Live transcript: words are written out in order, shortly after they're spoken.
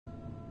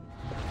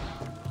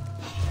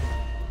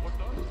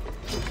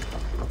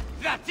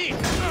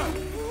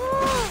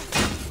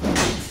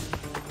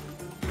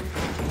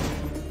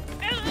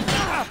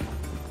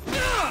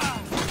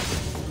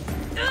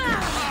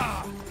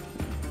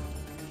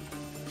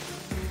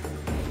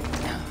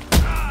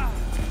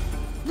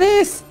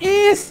This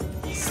is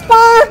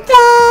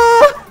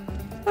Sparta!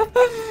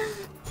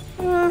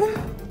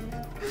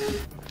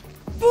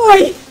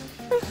 Boy!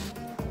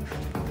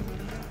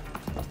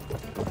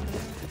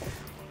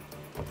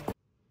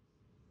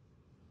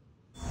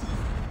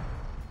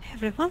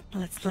 Everyone,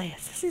 let's play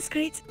Assassin's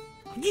Creed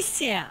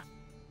Odyssey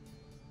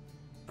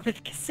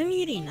with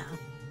Casimirina.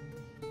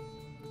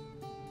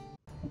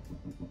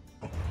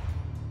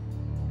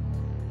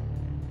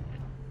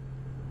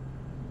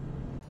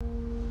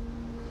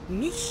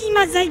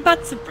 Mishima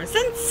Zaibatsu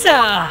presents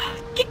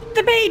Kick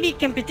the Baby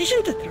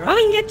competition to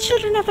throwing at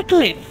children off a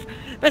cliff.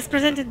 Was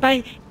presented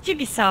by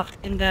Ubisoft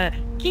in the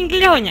King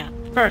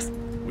Leonidas first.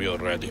 We are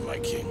ready, my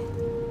king.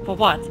 For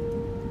what?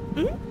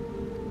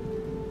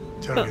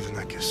 Tell me,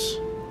 Vinakis,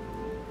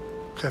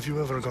 have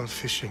you ever gone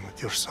fishing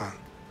with your son?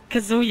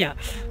 Kazuya.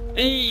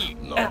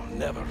 No,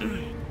 never.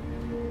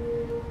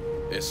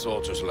 A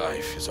soldier's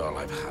life is all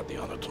I've had the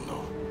honor to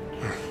know.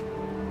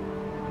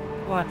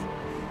 What?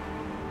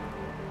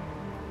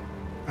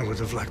 I would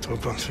have liked to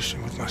have gone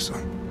fishing with my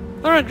son.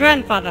 Or a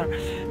grandfather.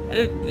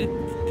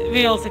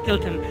 We also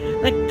killed him.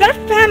 Like, their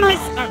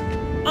families are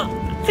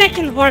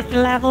taking worth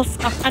levels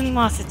of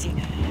animosity.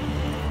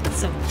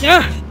 So,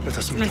 yeah. Let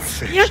us make it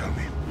fair, shall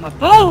we? My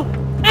bow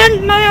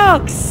and my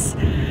ox.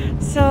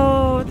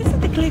 So, this is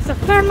the cliffs of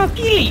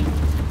Thermopylae.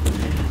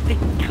 The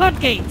Hot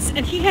Gates,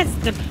 and he has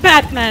the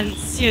Batman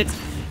suit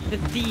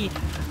with the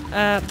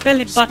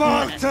belly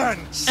button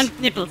Spartans!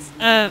 and nipples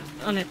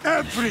on it.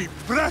 Every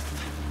breath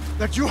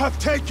that you have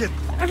taken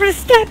Every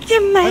step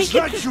you make has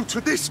led you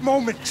to this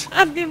moment.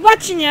 I've been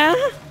watching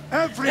you.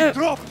 Every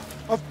drop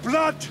of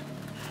blood,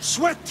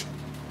 sweat,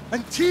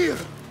 and tear,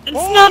 It's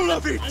all not-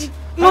 of it has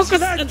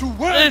Marcus, led to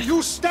where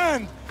you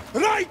stand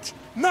right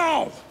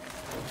now.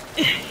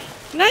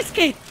 Nice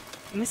kid,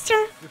 mister.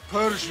 The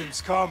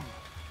Persians come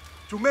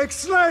to make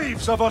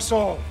slaves of us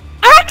all.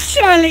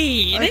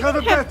 Actually, I they have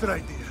a don't have better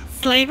idea.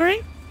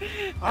 slavery.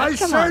 I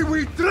come say on.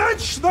 we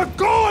drench the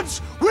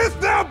gods with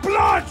their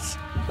blood!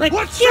 Like,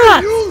 What kill say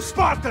us. you,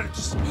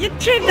 Spartans? You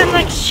treat them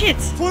like shit.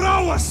 For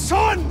our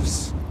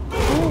sons!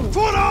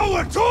 For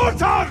our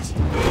daughters!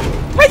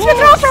 Wait, we For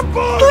throw from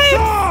cliff.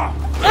 Sparta!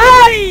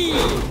 Aye!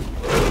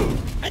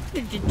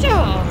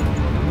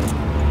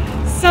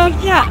 So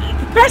yeah,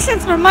 the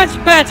Persians were much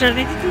better.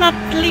 They did not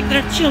leave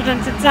their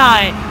children to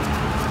die,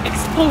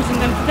 exposing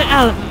them to the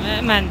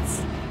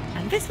elements.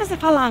 And this was a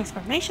phalanx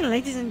formation,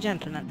 ladies and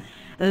gentlemen.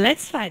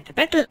 Let's fight the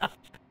battle of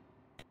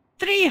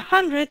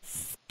 300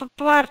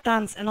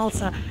 Spartans and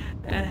also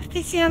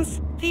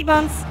Thessians,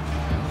 Thebans,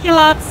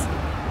 Helots,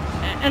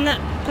 and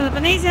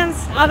Peloponnesians,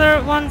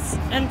 other ones,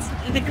 and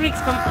the Greeks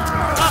from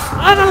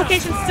other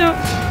locations too.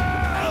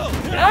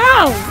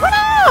 Oh,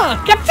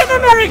 what? Captain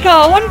America!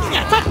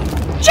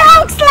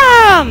 Choke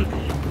slam!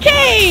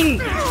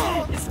 King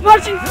is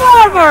marching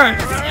forward!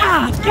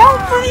 Go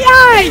for the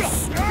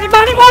ice!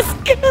 Everybody was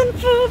kung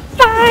fu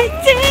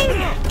fighting!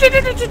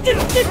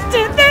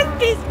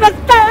 This was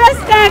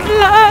fast as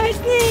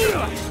lightning!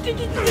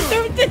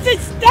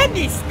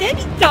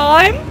 Steady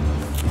time!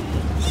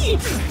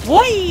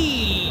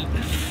 Boy!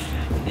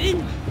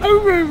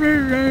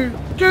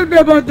 Tell me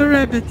about the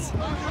rabbits!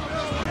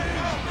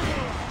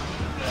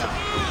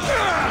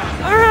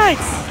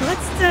 Alright,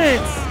 let's do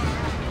it!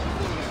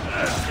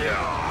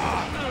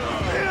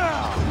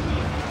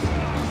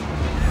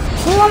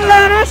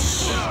 Let us!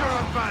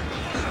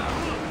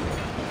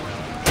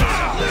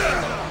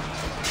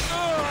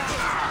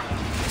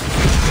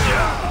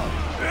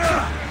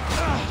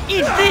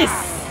 Eat this!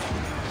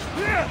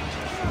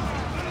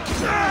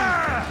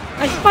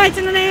 I fight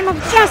in the name of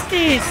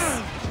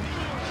justice!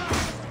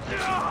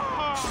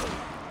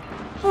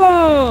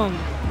 Boom!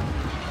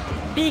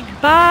 Big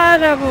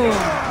bada boom!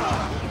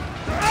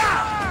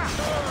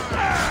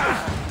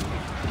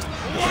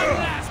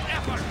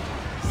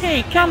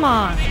 Hey, come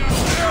on!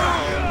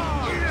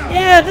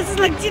 Yeah, this is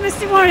like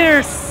Dynasty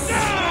Warriors!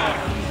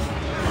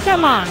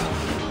 Come on!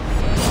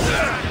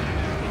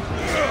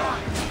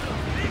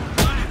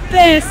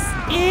 This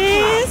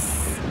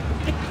is...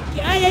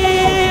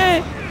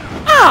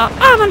 Ah!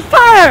 I'm on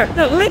fire!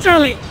 No,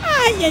 literally!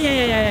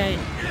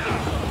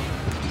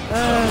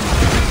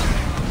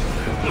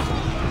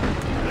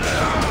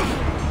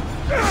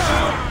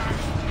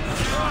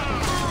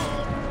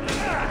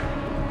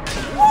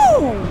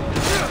 Woo!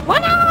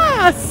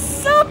 What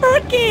super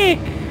kick!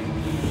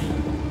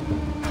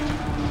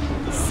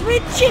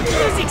 Sweet cheap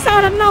music's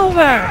out of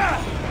nowhere!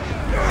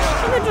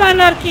 Can I do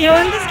another kill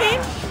in this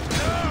game?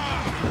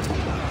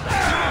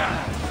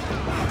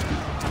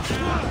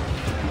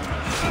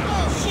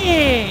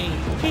 Yay!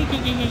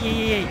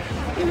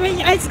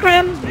 Ice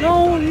cream!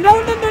 No!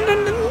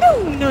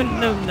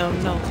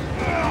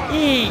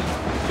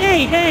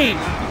 Hey!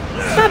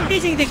 Stop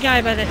beating the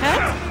guy by the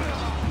head!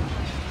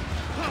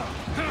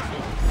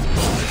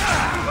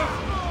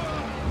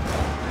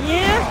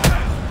 Yeah?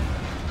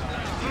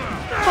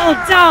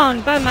 all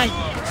down by my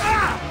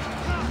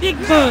big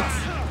boots.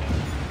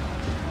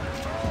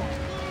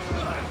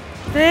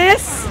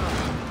 This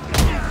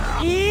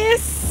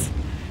is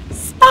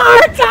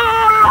Sparta!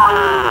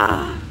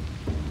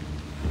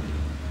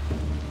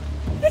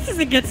 This is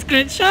a good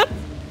screenshot.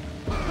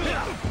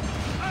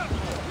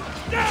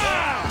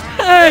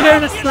 I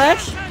heard a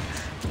splash.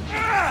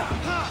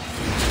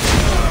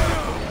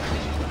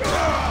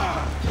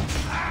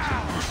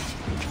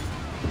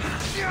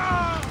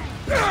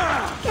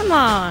 Come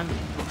on.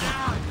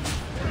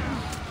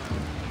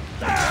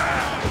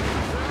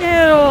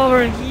 Get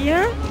over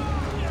here.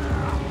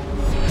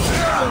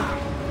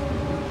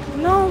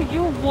 No,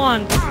 you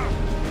want.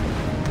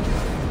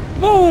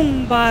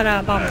 Boom,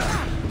 bada bum.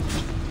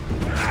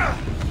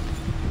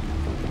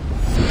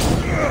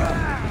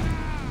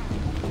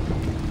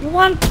 You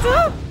want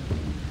to?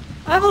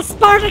 I will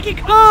Sparta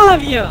kick all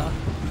of you.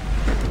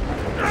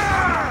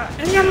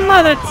 And your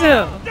mother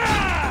too.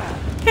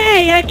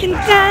 Hey, I can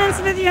dance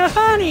with you,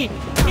 honey.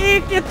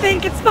 If you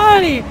think it's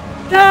funny.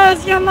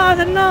 Does your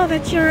mother know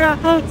that you're a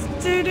host?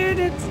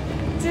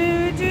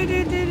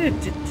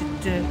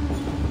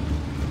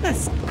 The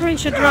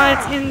screenshot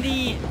right in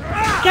the...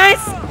 Guys,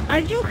 are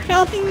you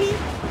helping me?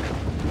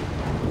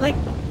 Like,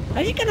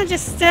 are you gonna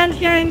just stand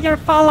here in your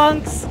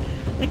phalanx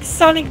like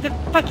Sonic the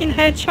fucking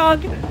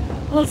Hedgehog?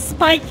 All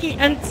spiky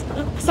and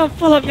so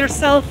full of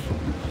yourself?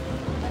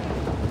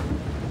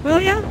 Will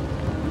ya?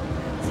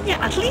 So yeah,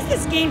 at least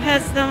this game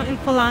has them in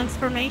phalanx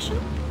formation.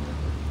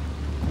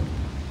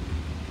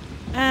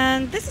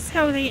 And this is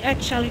how they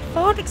actually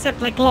fought,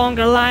 except like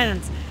longer line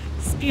and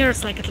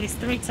spears like at least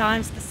 3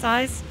 times the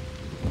size.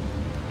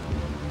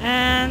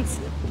 And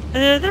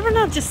there were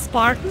not just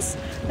Spartans,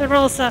 there were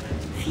also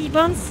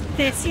Thebans,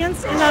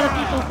 Thessians, and other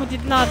people who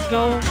did not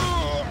go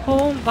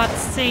home but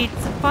stayed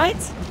to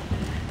fight.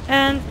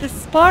 And the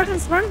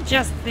Spartans weren't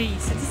just the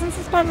citizens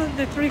of Sparta,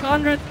 the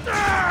 300.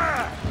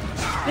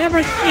 There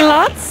were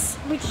helots,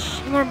 which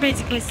were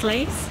basically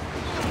slaves.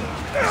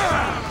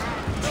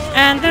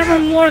 And there were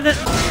more than...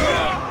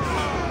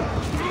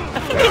 I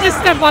think I just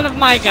stabbed one of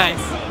my guys.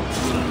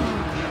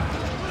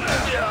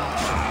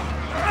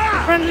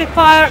 Friendly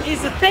fire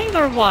is a thing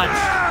or what?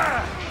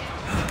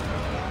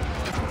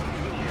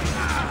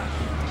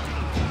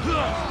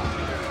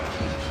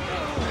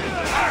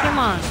 Come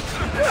on.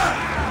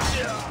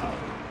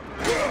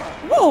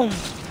 Boom!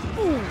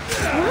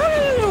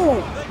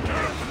 Boom!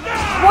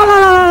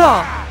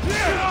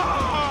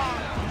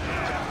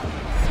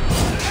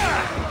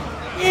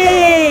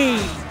 Yay!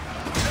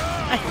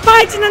 I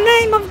fight in the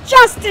name of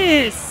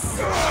justice!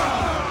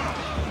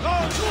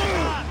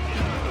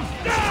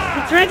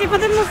 Get ready for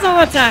the muzzle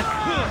attack!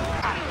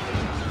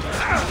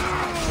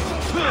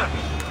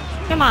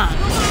 Come on!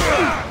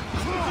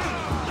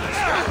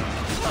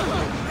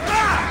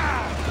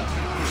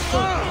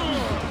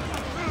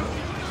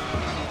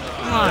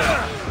 Come on!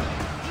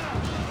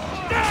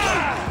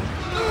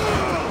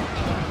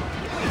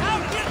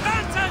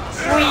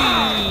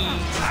 Whee!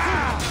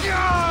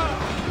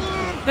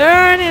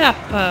 Burn it up!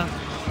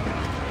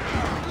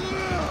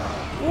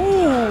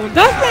 Ooh,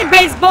 don't play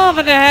baseball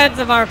with the heads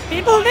of our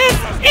people. This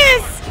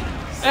is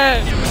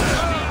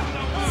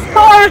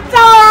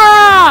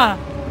Sparta!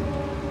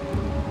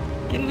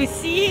 Can we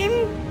see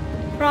him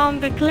from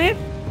the cliff?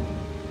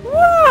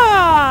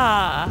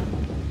 Whoa!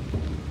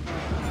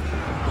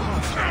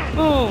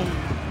 Boom!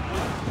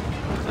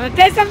 Wanna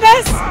taste of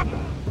this?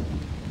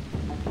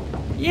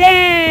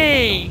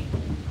 Yay!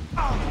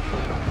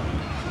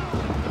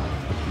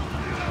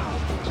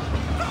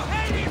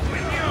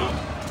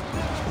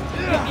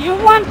 You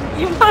want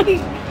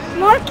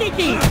more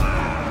kicking?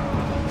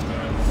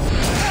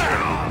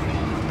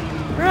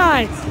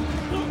 Right.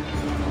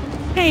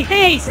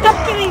 Hey, stop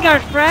killing our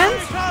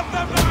friends!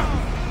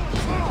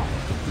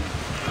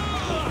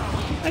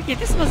 Okay,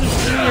 this wasn't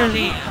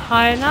clearly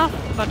high enough,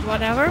 but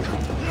whatever.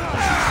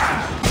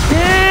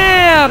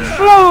 Yeah!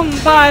 Boom!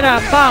 Bada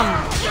bum!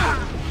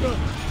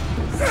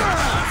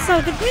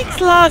 So the Greeks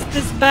lost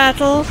this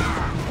battle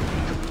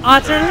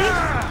utterly.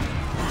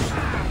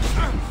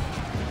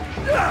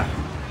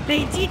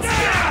 They did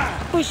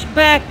push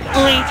back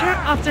later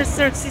after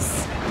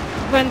Xerxes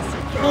went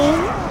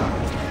home.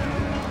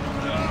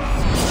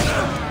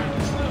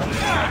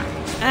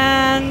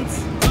 And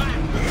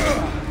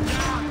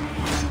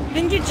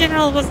the new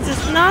general was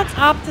just not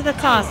up to the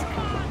task.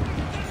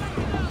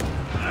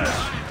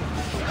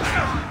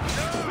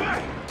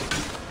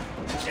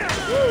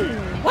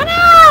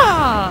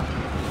 What-a!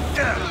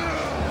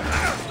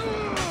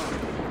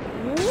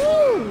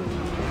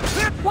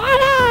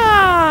 What-a!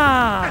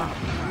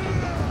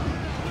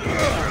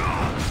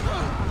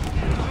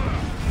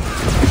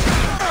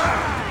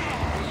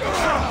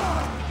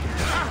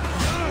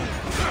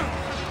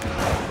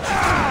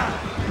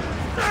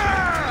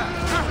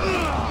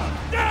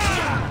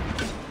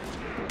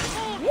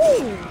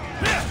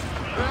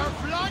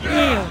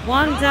 Yeah,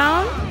 one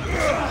down.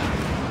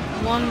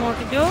 One more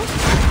to go.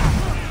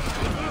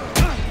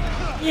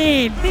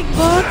 Yay, big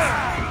boat.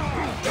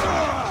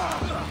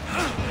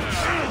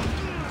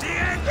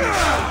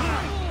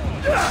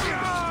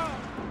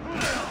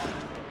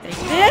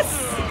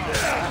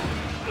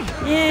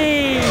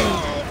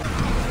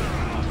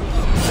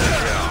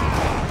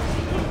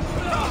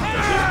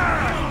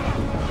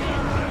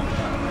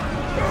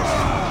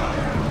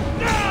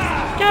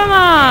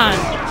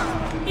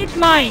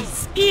 my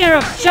spear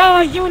of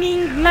Zhao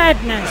Yun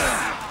madness!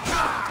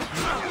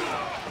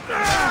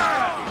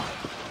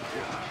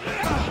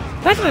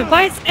 By the way,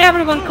 why is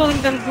everyone calling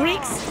them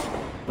Greeks,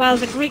 while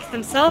the Greeks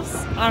themselves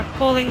are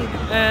calling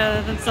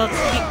themselves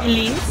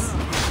Hellenes?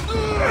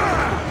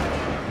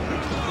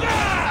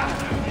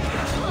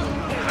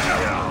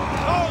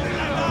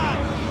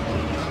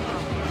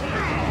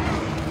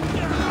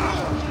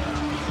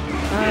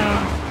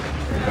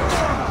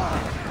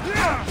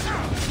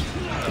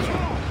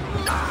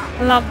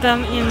 Love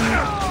them in...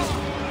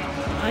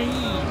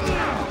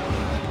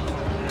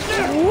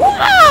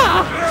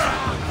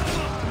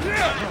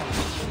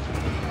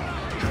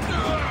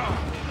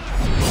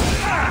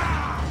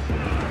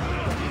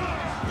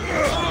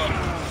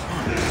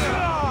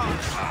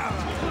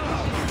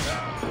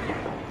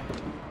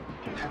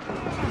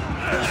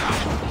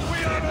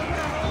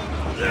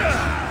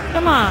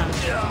 Come on!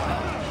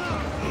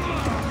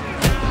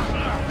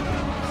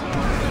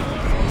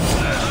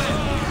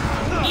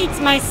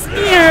 Eat my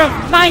spear of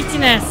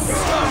mightiness!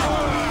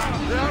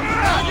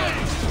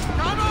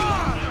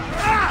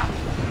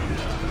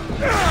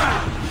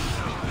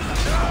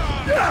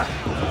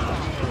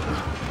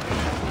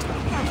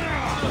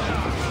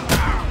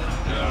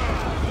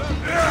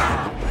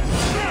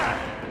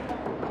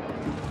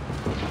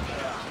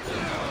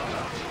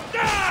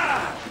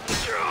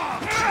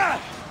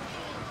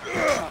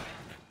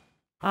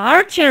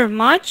 Archer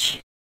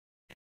much?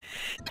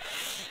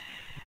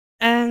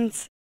 And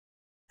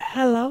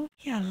hello?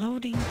 Yeah,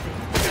 loading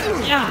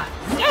thing. Yeah.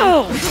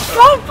 No!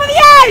 Go for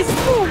the eyes!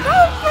 Go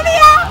for the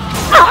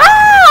eyes!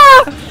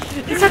 Ah!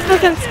 It's not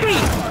looking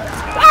screen.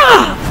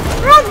 Ah!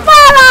 From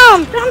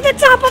bottom! From the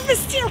top of the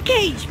steel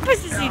cage!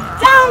 Pushes it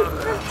down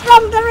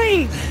from the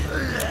ring!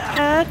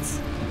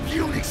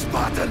 Punic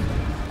Spartan!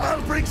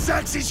 I'll bring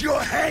Xerxes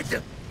your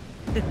head!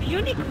 The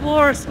Punic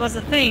Wars was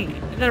a thing.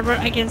 They were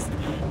against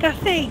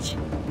Carthage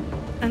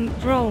and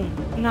Rome,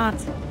 not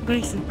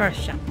Greece and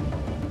Persia.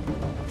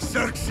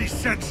 Xerxes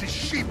sends his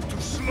sheep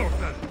to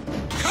slaughter.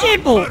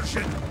 Sheeple!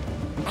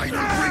 I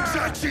will bring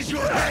Xerxes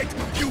your head,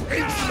 you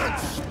insolent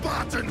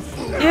Spartan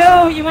fool!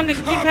 Yo, you want to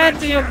give head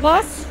to your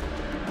boss?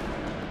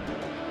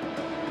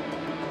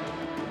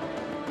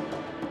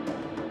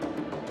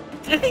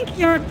 I think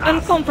you're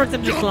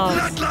uncomfortably close.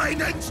 Your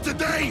bloodline ends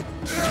today,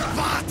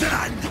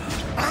 Spartan!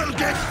 I'll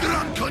get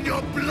drunk on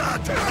your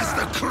blood as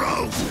the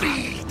crows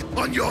feed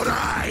on your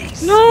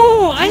eyes!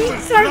 No! I need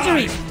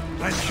surgery!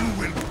 And you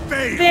will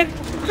fail! The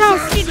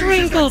crow's feet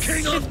wrinkles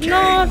should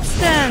not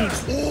stand!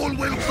 All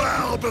will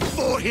bow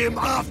before him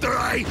after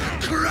I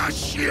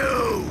crush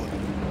you!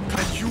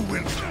 And you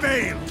will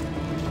fail!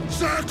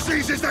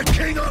 Xerxes is the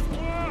king of...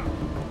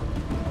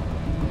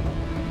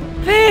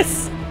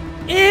 This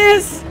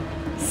is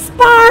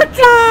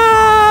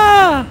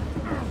Sparta!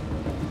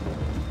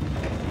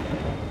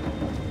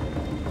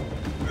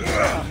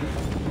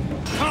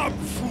 Come,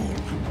 fool!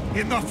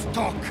 Enough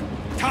talk!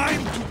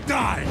 Time to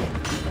die!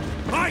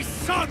 My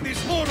son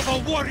is more of a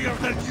warrior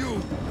than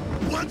you!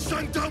 Once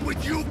I'm done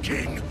with you,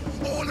 king,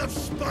 all of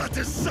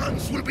Sparta's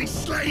sons will be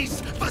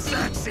slaves for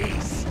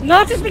Xerxes!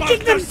 Not if we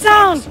kick them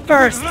down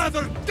first! I'd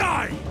rather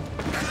die!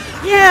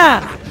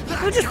 Yeah!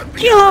 We'll just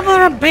kill all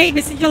our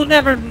babies and you'll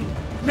never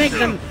make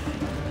them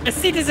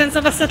citizens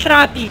of a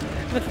satrapy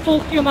with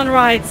full human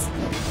rights,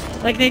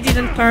 like they did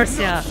in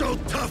Persia. Not so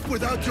tough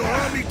without your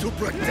army to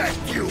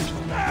protect you!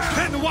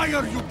 Then why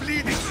are you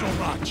bleeding so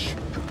much?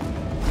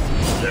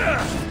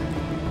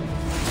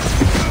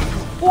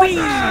 Oi!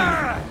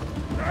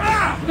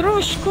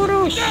 Krush,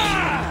 kurush!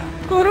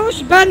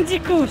 Kurush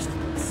bandicoot!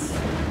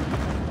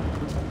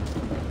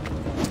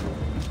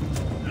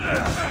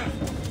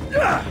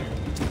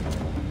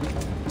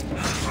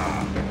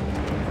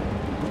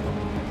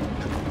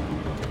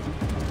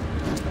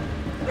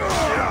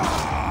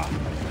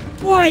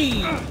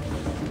 Oi!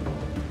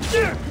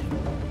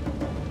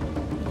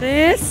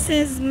 This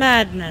is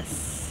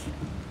madness.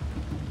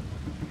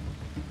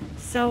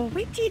 So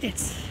we did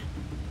it.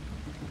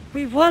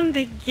 We won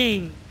the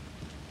game.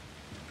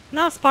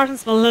 Now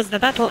Spartans will lose the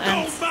battle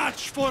and... No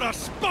match for a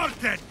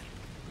Spartan!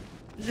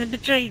 They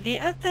betray the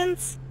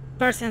Athens,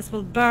 Persians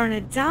will burn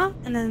it down,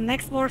 and in the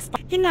next war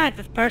Spartans unite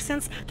with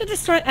Persians to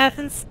destroy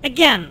Athens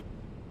again.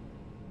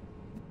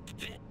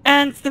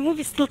 And the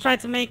movie still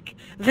tried to make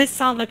this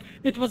sound like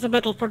it was a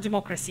battle for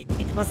democracy.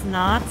 It was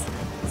not.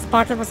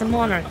 Sparta was a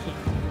monarchy.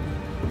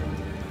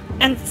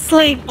 And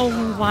slave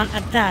only one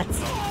at that.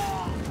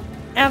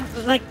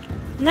 Like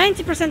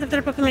 90% of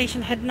their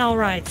population had no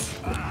rights.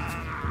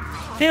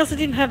 They also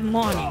didn't have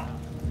money.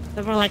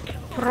 They were like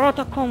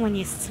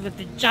proto-communists with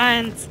the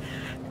giant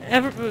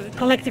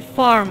collective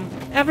farm.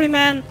 Every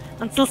man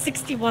until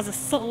 60 was a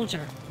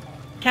soldier.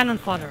 Cannon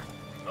fodder.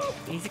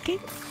 Basically.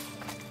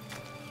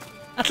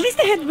 At least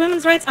they had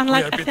women's rights,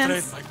 unlike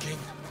Athens. Betrayed, my king.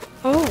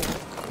 Oh.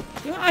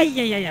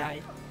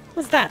 Ay.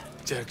 What's that?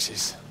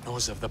 Xerxes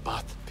knows of the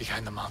path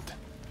behind the mountain.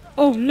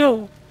 Oh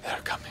no.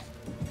 They're coming.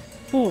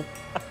 Who?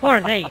 Who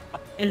are they?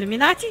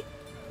 Illuminati?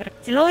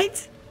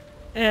 Reptiloids?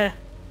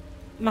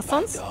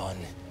 Masons? Dawn,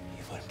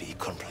 you will be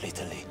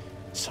completely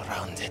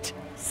Surrounded.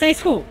 Says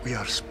who? We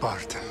are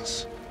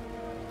Spartans.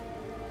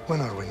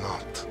 When are we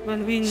not?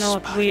 When we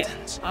know we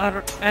Spartans.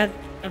 are at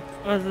That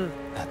word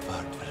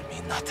will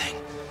mean nothing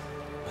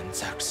when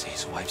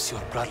Xerxes wipes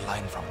your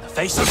bloodline from the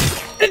face of...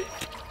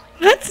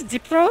 That's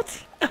deep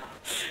throat.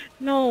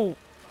 No,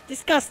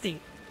 disgusting.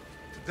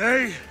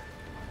 Today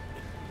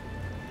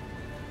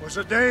was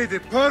a day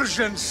the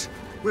Persians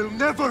will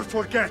never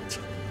forget.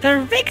 Their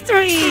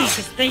victory!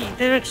 'Cause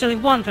they actually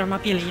won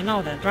Thermopylae, you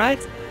know that, right?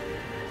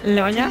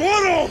 Leonia?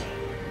 Tomorrow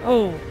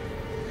Oh.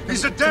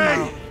 is a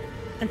day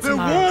And the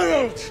tomorrow.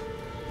 world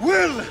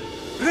will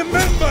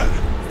remember.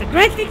 The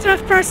great victory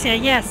of Persia,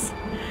 yes.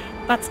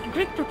 But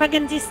Greek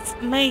propagandists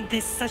made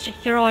this such a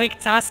heroic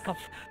task of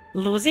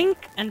losing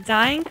and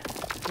dying.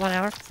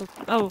 Whatever. So,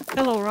 oh,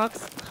 hello,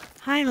 Rox.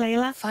 Hi,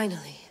 Layla.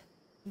 Finally.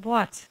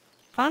 What?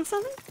 Found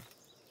something?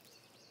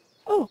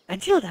 Oh, a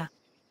dildo.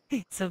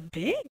 It's so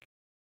big.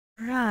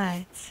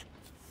 Right.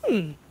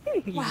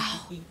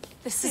 Wow.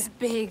 This is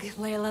big,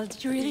 Layla.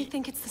 Do you really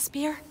think it's the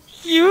spear?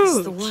 Huge.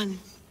 It's the one.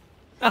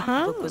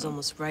 Uh-huh. The book was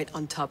almost right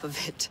on top of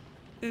it.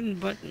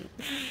 But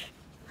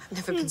I've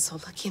never been so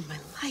lucky in my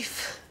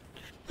life.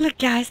 look,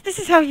 guys, this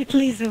is how you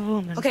please a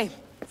woman. Okay.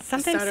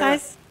 Sometimes start her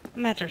size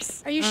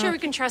matters. Are you sure we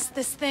can trust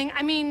this thing?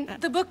 I mean,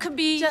 the book could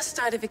be... Just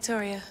started,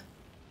 Victoria.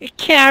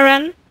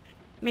 Karen.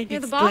 Maybe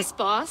You're the it's boss, like-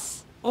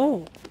 boss.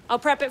 Oh. I'll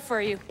prep it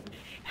for you.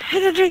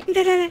 Had a drink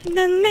that I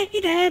done made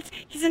it.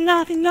 He's a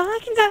nothing,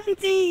 knocking down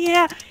the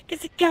yeah. Cause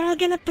the girl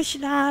gonna push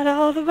it out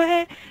all the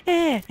way.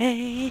 Hey,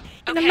 hey.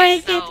 Gonna Okay,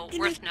 make so it,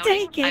 worth gonna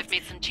noting, take it. I've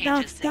made some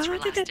changes since you were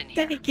last in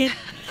here. Take it.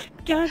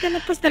 Girl gonna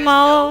push them There's no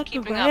all the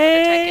keeping up with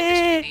the tech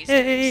industry way. these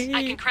days.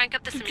 I can crank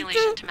up the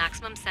simulation to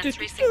maximum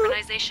sensory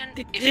synchronization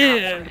if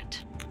you're up for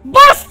it.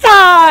 Boss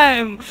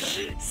time!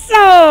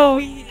 So,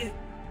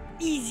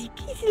 easy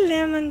peasy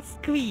lemon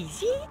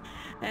squeezy.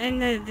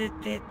 And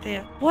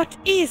what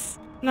is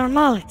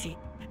normality?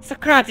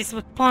 Socrates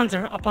would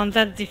ponder upon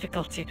that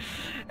difficulty.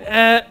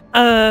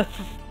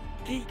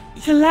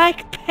 You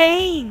like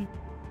pain.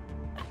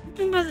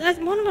 That's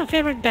one of my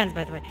favorite bands,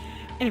 by the way.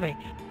 Anyway,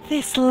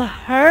 this'll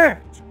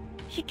hurt.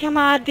 You come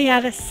out the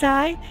other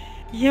side,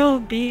 you'll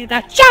be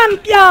the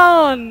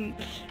champion!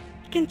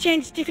 You can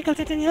change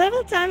difficulty at any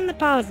level, time in the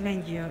pause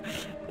menu.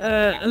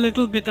 A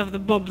little bit of the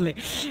bubbly.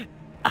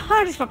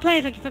 Hard is for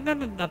playing,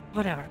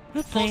 whatever.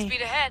 We'll Full play.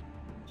 speed ahead.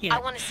 Yeah. I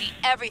want to see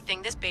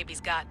everything this baby's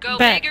got. Go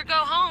Bet. big or go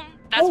home.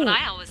 That's what Oh.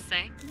 I always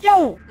say.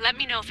 Yo! Let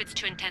me know if it's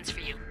too intense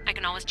for you. I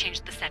can always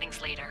change the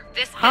settings later.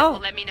 This bit How? will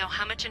let me know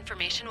how much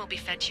information will be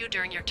fed to you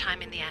during your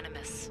time in the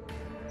animus.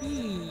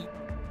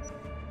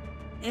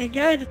 A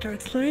guided or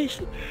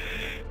exploration.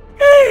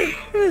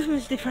 This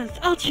was different.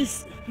 I'll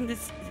choose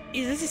this.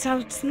 This is how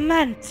it's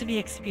meant to be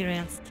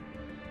experienced.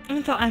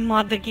 Even though I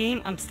mod the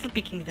game, I'm still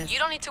picking this. You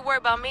don't need to worry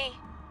about me.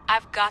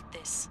 I've got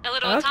this. A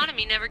little Okay.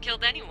 autonomy never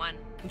killed anyone.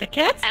 The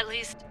cat? At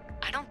least,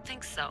 I don't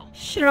think so.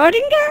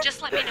 Schrodinger?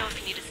 Just let me know if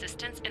you need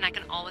assistance, and I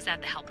can always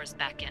add the helpers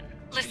back in.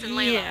 Listen,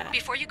 Yeah. Layla,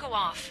 before you go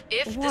off,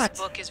 if What? this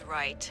book is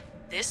right,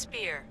 this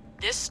spear,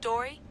 this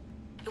story,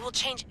 it will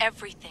change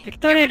everything.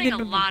 Victoria You're putting a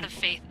Bibeau. lot of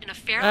faith in a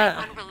fairly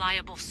Uh.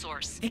 unreliable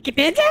source.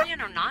 Wikipedia?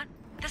 Historian or not,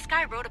 this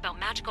guy wrote about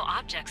magical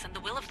objects and the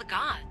will of the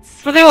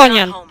gods. For the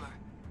onion. Not Homer.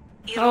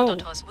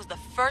 Herodotus was the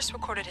first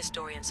recorded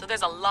historian, so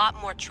there's a lot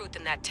more truth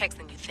in that text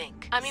than you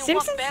think. I mean,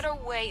 Simpsons? what better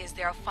way is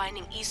there of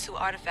finding Isu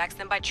artifacts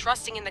than by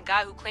trusting in the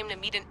guy who claimed to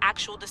meet an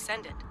actual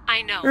descendant?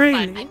 I know,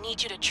 Really? but I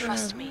need you to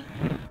trust me.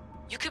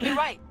 You could be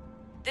right.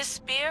 This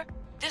spear,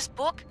 this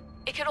book,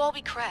 it could all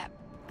be crap.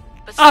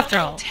 But After something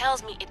all.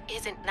 tells me it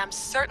isn't, and I'm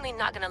certainly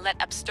not gonna let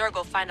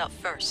Abstergo find out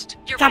first.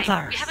 You're Templars.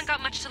 right. We haven't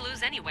got much to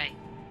lose anyway.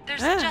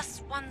 There's Ah.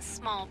 just one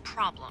small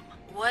problem.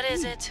 What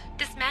is it?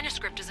 This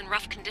manuscript is in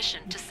rough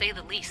condition, to say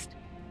the least.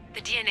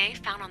 The DNA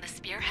found on the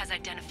spear has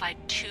identified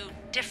 2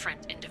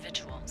 different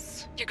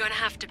individuals. You're going to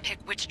have to pick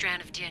which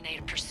strand of DNA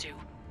to pursue.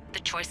 The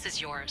choice is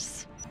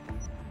yours.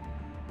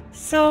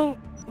 So,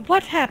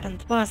 what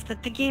happened was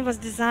that the game was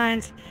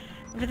designed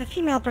with a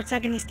female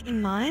protagonist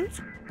in mind,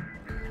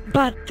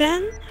 but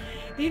then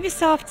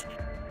Ubisoft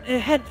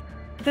had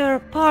their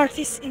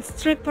parties in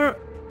stripper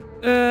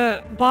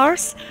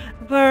bars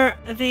where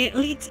the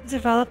lead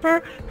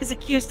developer, who's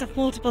accused of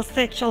multiple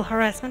sexual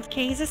harassment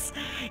cases,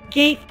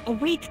 gave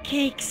wheat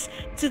cakes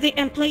to the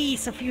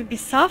employees of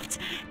Ubisoft,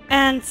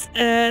 and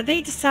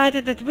they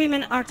decided that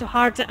women are too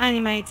hard to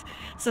animate,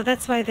 so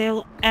that's why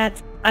they'll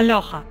add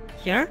aloha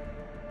here.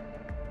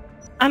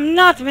 I'm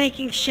not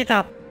making shit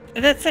up.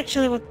 That's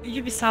actually what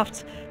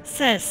Ubisoft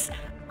says.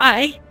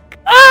 Iconic!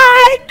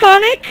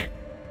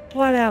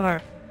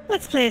 Whatever.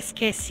 Let's play as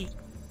Cassidy.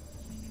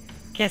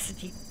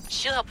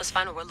 She'll help us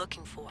find what we're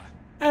looking for.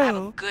 I have a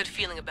Oh. good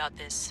feeling about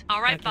this.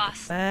 All right, I got a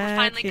boss. We're bad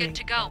finally good feeling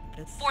to go. about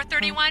this.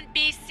 431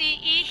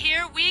 BCE,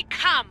 here we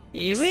come.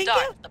 Here we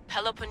Start go. the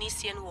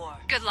Peloponnesian War.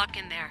 Good luck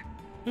in there.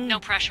 No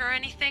pressure or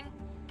anything,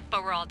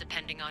 but we're all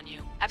depending on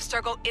you.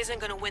 Abstergo isn't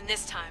gonna win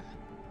this time.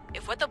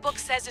 If what the book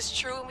says is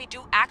true and we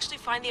do actually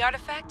find the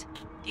artifact,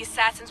 the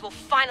assassins will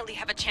finally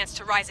have a chance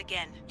to rise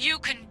again. You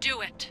can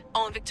do it.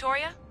 Oh, and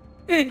Victoria,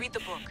 read the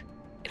book.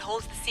 It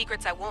holds the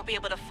secrets I won't be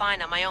able to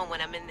find on my own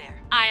when I'm in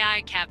there. Aye,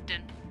 aye,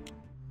 Captain.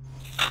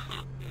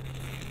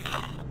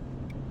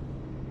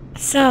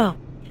 So,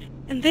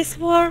 in this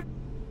war,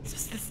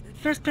 the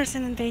first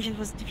Persian invasion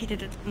was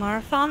defeated at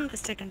Marathon, the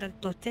second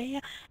at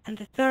Plataea, and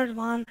the third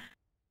one,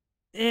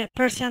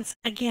 Persians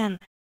again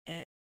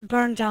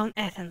burned down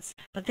Athens,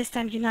 but this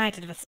time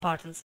united with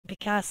Spartans,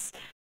 because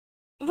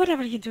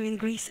whatever you do in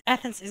Greece,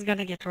 Athens is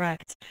gonna get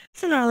wrecked,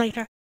 sooner or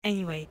later,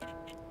 anyway.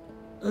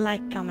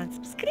 Like, comment,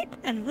 subscribe,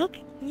 and we'll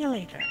continue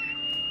later.